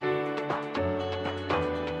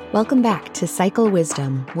Welcome back to Cycle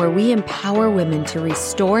Wisdom, where we empower women to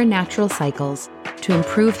restore natural cycles to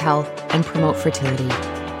improve health and promote fertility.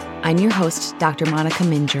 I'm your host, Dr. Monica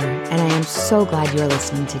Minger, and I am so glad you're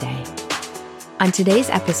listening today. On today's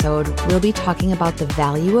episode, we'll be talking about the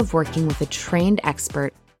value of working with a trained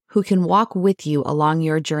expert who can walk with you along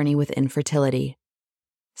your journey with infertility.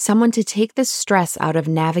 Someone to take the stress out of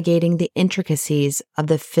navigating the intricacies of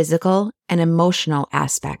the physical and emotional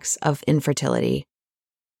aspects of infertility,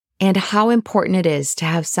 and how important it is to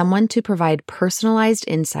have someone to provide personalized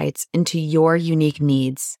insights into your unique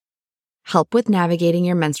needs, help with navigating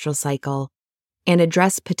your menstrual cycle, and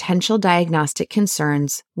address potential diagnostic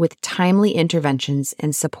concerns with timely interventions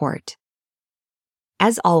and support.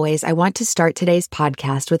 As always, I want to start today's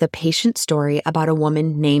podcast with a patient story about a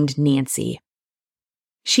woman named Nancy.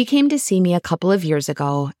 She came to see me a couple of years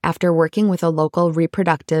ago after working with a local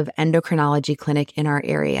reproductive endocrinology clinic in our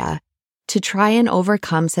area to try and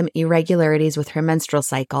overcome some irregularities with her menstrual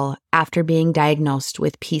cycle after being diagnosed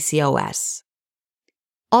with PCOS.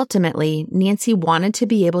 Ultimately, Nancy wanted to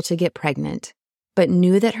be able to get pregnant, but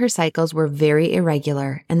knew that her cycles were very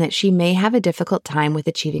irregular and that she may have a difficult time with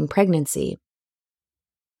achieving pregnancy.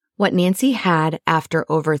 What Nancy had after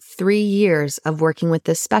over 3 years of working with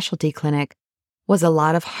this specialty clinic was a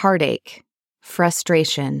lot of heartache,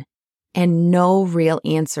 frustration, and no real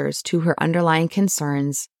answers to her underlying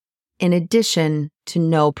concerns, in addition to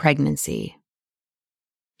no pregnancy.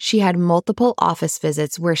 She had multiple office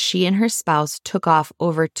visits where she and her spouse took off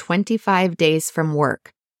over 25 days from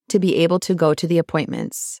work to be able to go to the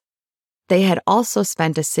appointments. They had also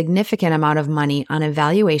spent a significant amount of money on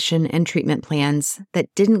evaluation and treatment plans that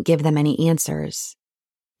didn't give them any answers.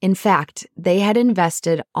 In fact, they had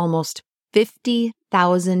invested almost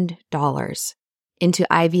 $50,000 into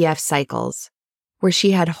IVF cycles, where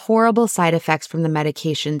she had horrible side effects from the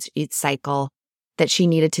medications each cycle that she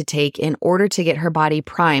needed to take in order to get her body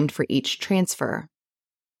primed for each transfer.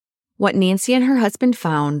 What Nancy and her husband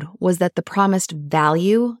found was that the promised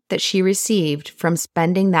value that she received from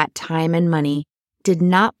spending that time and money did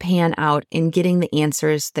not pan out in getting the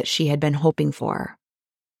answers that she had been hoping for.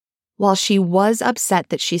 While she was upset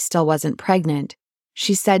that she still wasn't pregnant,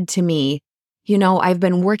 she said to me, I've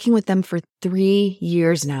been working with them for 3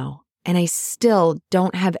 years now, and I still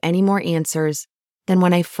don't have any more answers than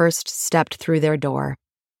when I first stepped through their door.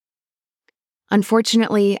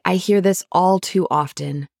 Unfortunately, I hear this all too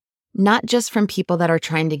often, not just from people that are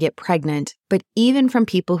trying to get pregnant, but even from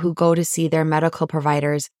people who go to see their medical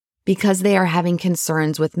providers because they are having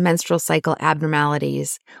concerns with menstrual cycle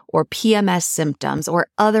abnormalities or PMS symptoms or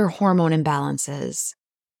other hormone imbalances.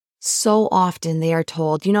 So often they are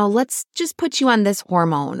told, let's just put you on this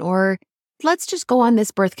hormone, or let's just go on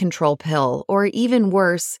this birth control pill, or even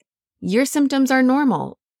worse, your symptoms are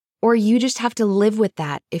normal, or you just have to live with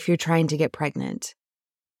that if you're trying to get pregnant.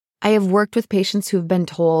 I have worked with patients who have been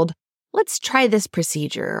told, let's try this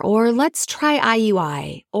procedure, or let's try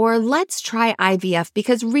IUI, or let's try IVF,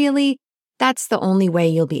 because really, that's the only way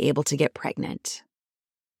you'll be able to get pregnant.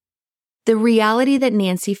 The reality that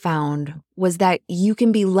Nancy found was that you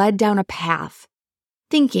can be led down a path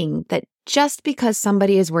thinking that just because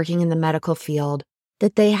somebody is working in the medical field,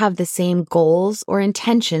 that they have the same goals or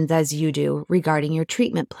intentions as you do regarding your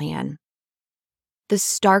treatment plan. The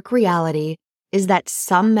stark reality is that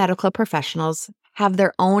some medical professionals have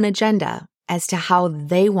their own agenda as to how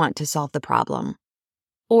they want to solve the problem,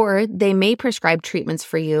 or they may prescribe treatments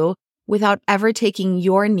for you without ever taking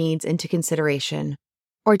your needs into consideration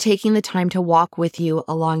or taking the time to walk with you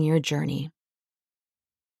along your journey.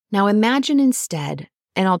 Now imagine instead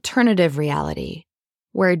an alternative reality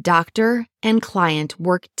where doctor and client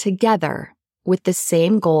work together with the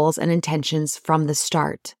same goals and intentions from the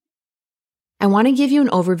start. I want to give you an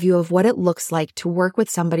overview of what it looks like to work with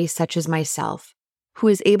somebody such as myself, who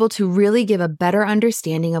is able to really give a better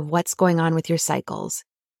understanding of what's going on with your cycles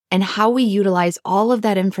and how we utilize all of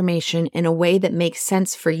that information in a way that makes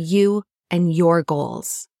sense for you and your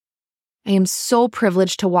goals. I am so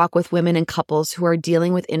privileged to walk with women and couples who are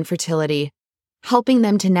dealing with infertility, helping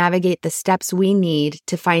them to navigate the steps we need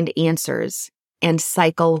to find answers and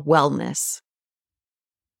cycle wellness.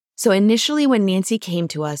 So initially when Nancy came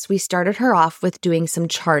to us, we started her off with doing some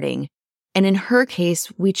charting, and in her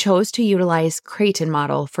case, we chose to utilize Creighton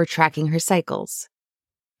model for tracking her cycles.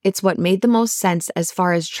 It's what made the most sense as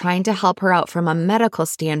far as trying to help her out from a medical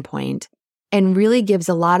standpoint, and really gives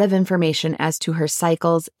a lot of information as to her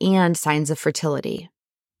cycles and signs of fertility.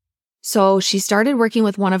 So she started working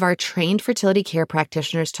with one of our trained fertility care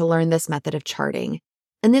practitioners to learn this method of charting.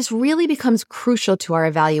 And this really becomes crucial to our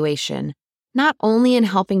evaluation, not only in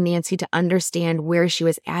helping Nancy to understand where she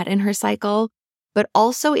was at in her cycle, but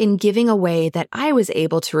also in giving a way that I was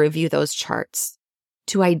able to review those charts,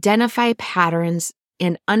 to identify patterns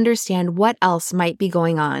and understand what else might be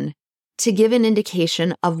going on, to give an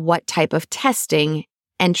indication of what type of testing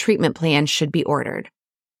and treatment plan should be ordered.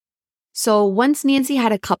 So once Nancy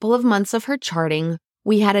had a couple of months of her charting,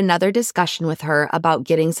 we had another discussion with her about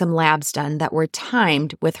getting some labs done that were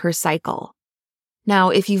timed with her cycle. Now,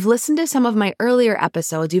 if you've listened to some of my earlier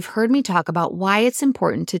episodes, you've heard me talk about why it's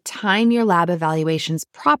important to time your lab evaluations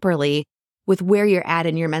properly with where you're at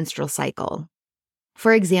in your menstrual cycle.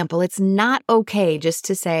 For example, it's not okay just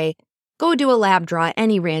to say, go do a lab draw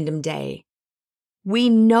any random day. We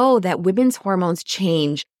know that women's hormones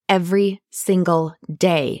change every single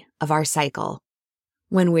day of our cycle.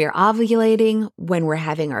 When we're ovulating, when we're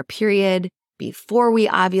having our period, before we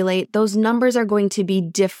ovulate, those numbers are going to be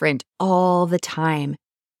different all the time.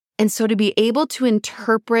 And so to be able to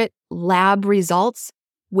interpret lab results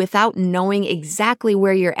without knowing exactly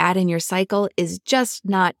where you're at in your cycle is just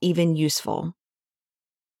not even useful.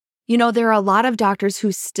 You know, there are a lot of doctors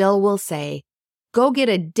who still will say, go get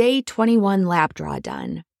a day 21 lab draw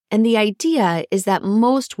done. And the idea is that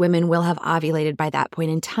most women will have ovulated by that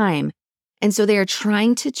point in time. And so they are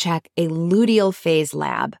trying to check a luteal phase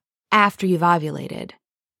lab after you've ovulated.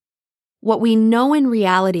 What we know in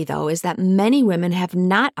reality, though, is that many women have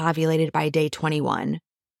not ovulated by day 21,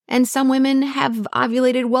 and some women have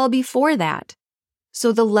ovulated well before that.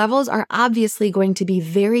 So the levels are obviously going to be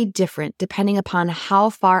very different depending upon how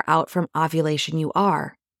far out from ovulation you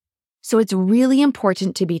are. So it's really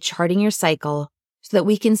important to be charting your cycle so that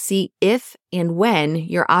we can see if and when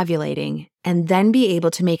you're ovulating, and then be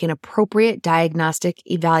able to make an appropriate diagnostic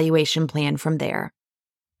evaluation plan from there.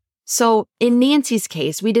 So in Nancy's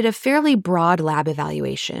case, we did a fairly broad lab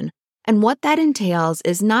evaluation. And what that entails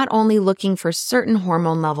is not only looking for certain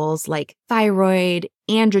hormone levels like thyroid,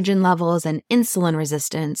 androgen levels, and insulin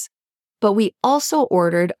resistance, but we also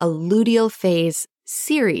ordered a luteal phase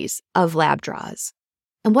series of lab draws.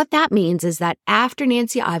 And what that means is that after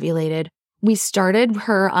Nancy ovulated, we started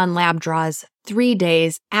her on lab draws 3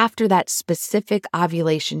 days after that specific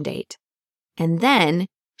ovulation date. And then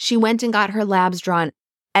she went and got her labs drawn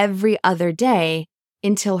every other day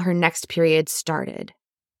until her next period started.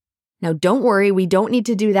 Now, don't worry, we don't need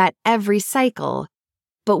to do that every cycle,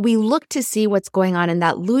 but we look to see what's going on in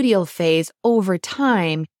that luteal phase over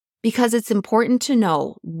time because it's important to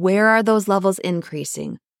know, where are those levels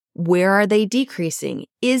increasing? Where are they decreasing?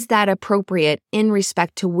 Is that appropriate in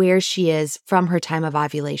respect to where she is from her time of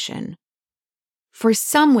ovulation? For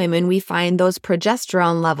some women, we find those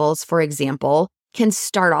progesterone levels, for example, can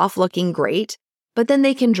start off looking great, but then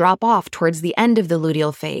they can drop off towards the end of the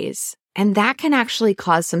luteal phase. And that can actually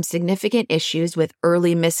cause some significant issues with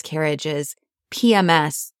early miscarriages,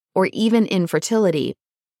 PMS, or even infertility.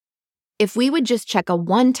 If we would just check a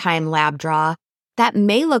one-time lab draw, that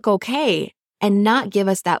may look okay and not give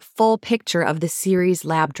us that full picture of the series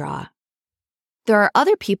lab draw. There are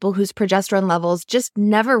other people whose progesterone levels just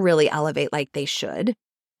never really elevate like they should,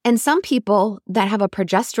 and some people that have a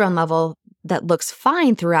progesterone level that looks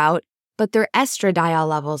fine throughout, but their estradiol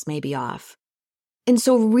levels may be off. And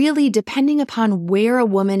so really, depending upon where a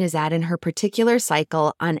woman is at in her particular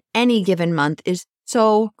cycle on any given month is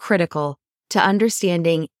so critical to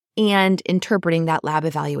understanding and interpreting that lab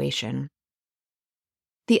evaluation.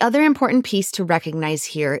 The other important piece to recognize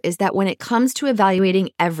here is that when it comes to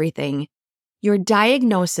evaluating everything, your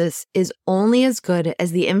diagnosis is only as good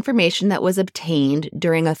as the information that was obtained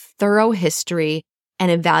during a thorough history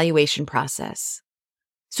and evaluation process.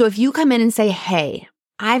 So if you come in and say, hey,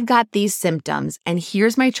 I've got these symptoms and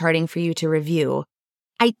here's my charting for you to review,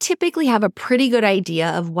 I typically have a pretty good idea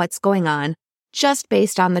of what's going on just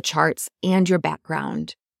based on the charts and your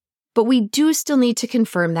background. But we do still need to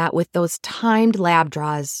confirm that with those timed lab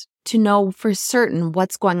draws to know for certain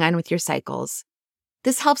what's going on with your cycles.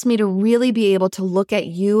 This helps me to really be able to look at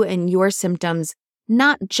you and your symptoms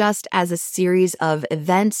not just as a series of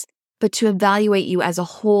events, but to evaluate you as a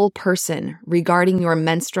whole person regarding your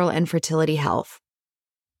menstrual and fertility health.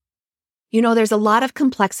 You know, there's a lot of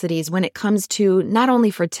complexities when it comes to not only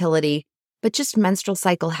fertility, but just menstrual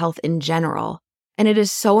cycle health in general. And it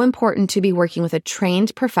is so important to be working with a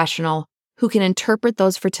trained professional who can interpret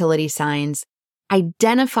those fertility signs,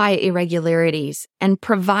 identify irregularities, and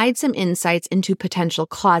provide some insights into potential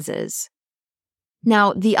causes.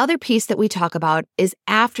 Now, the other piece that we talk about is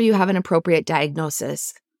after you have an appropriate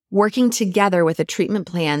diagnosis, working together with a treatment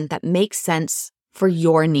plan that makes sense for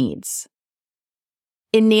your needs.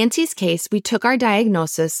 In Nancy's case, we took our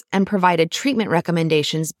diagnosis and provided treatment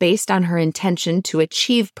recommendations based on her intention to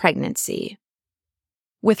achieve pregnancy.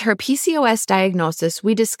 With her PCOS diagnosis,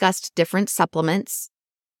 we discussed different supplements,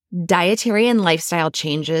 dietary and lifestyle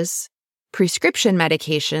changes, prescription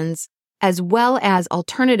medications, as well as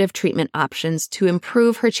alternative treatment options to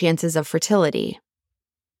improve her chances of fertility.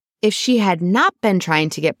 If she had not been trying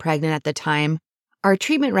to get pregnant at the time, our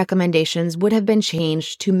treatment recommendations would have been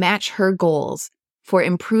changed to match her goals for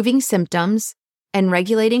improving symptoms and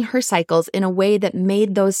regulating her cycles in a way that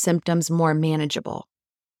made those symptoms more manageable.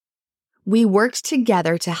 We worked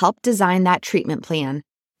together to help design that treatment plan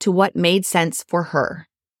to what made sense for her.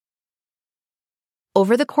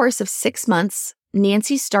 Over the course of 6 months,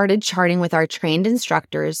 Nancy started charting with our trained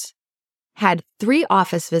instructors, had 3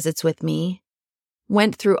 office visits with me,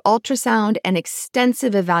 went through ultrasound and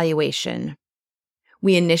extensive evaluation.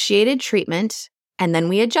 We initiated treatment, and then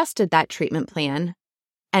we adjusted that treatment plan,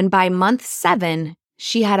 and by month 7,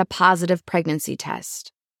 she had a positive pregnancy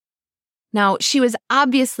test. Now, she was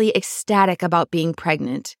obviously ecstatic about being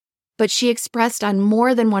pregnant, but she expressed on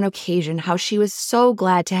more than one occasion how she was so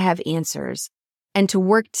glad to have answers and to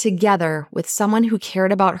work together with someone who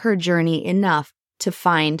cared about her journey enough to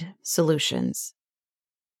find solutions.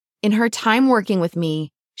 In her time working with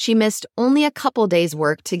me, she missed only a couple days'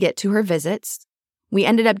 work to get to her visits. We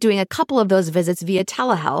ended up doing a couple of those visits via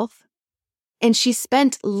telehealth, and she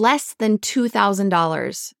spent less than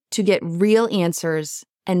 $2,000 to get real answers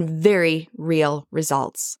and very real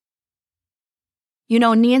results. You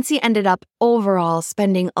know, Nancy ended up overall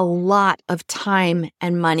spending a lot of time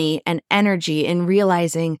and money and energy in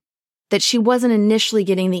realizing that she wasn't initially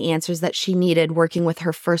getting the answers that she needed working with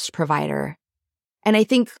her first provider. And I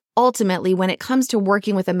think ultimately, when it comes to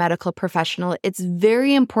working with a medical professional, it's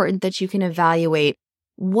very important that you can evaluate,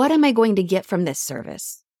 what am I going to get from this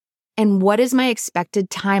service? And what is my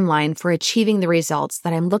expected timeline for achieving the results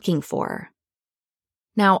that I'm looking for?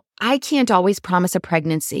 Now, I can't always promise a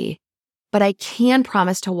pregnancy, but I can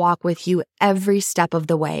promise to walk with you every step of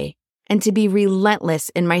the way and to be relentless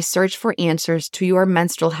in my search for answers to your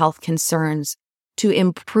menstrual health concerns, to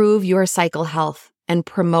improve your cycle health and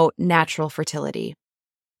promote natural fertility.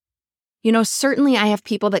 You know, certainly I have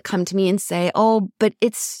people that come to me and say, oh, but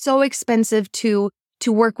it's so expensive to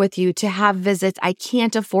work with you, to have visits. I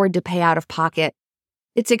can't afford to pay out of pocket.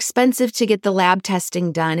 It's expensive to get the lab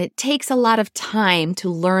testing done. It takes a lot of time to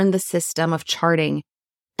learn the system of charting.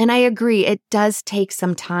 And I agree, it does take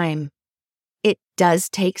some time. It does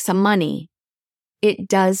take some money. It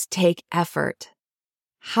does take effort.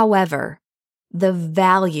 However, the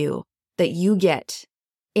value that you get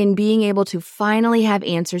in being able to finally have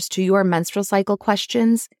answers to your menstrual cycle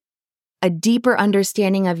questions, a deeper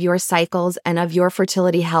understanding of your cycles and of your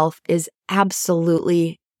fertility health is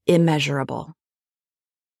absolutely immeasurable.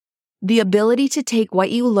 The ability to take what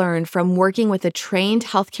you learn from working with a trained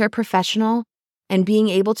healthcare professional and being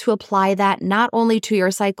able to apply that not only to your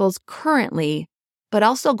cycles currently, but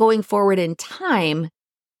also going forward in time,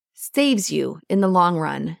 saves you in the long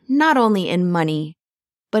run, not only in money,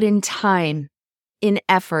 but in time, in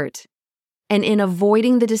effort, and in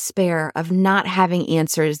avoiding the despair of not having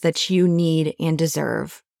answers that you need and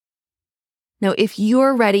deserve. Now, if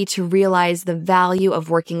you're ready to realize the value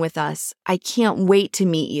of working with us, I can't wait to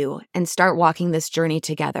meet you and start walking this journey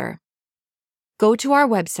together. Go to our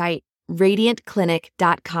website,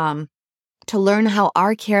 radiantclinic.com, to learn how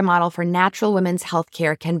our care model for natural women's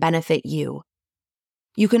healthcare can benefit you.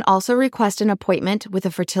 You can also request an appointment with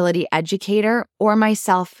a fertility educator or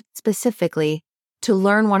myself specifically to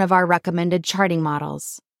learn one of our recommended charting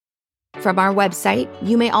models. From our website,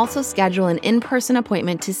 you may also schedule an in-person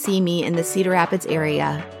appointment to see me in the Cedar Rapids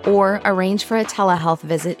area or arrange for a telehealth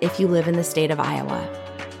visit if you live in the state of Iowa.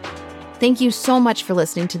 Thank you so much for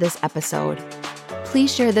listening to this episode.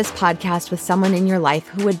 Please share this podcast with someone in your life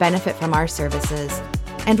who would benefit from our services.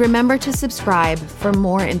 And remember to subscribe for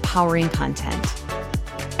more empowering content.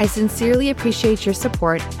 I sincerely appreciate your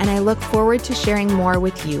support, and I look forward to sharing more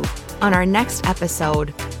with you on our next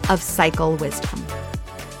episode of Cycle Wisdom.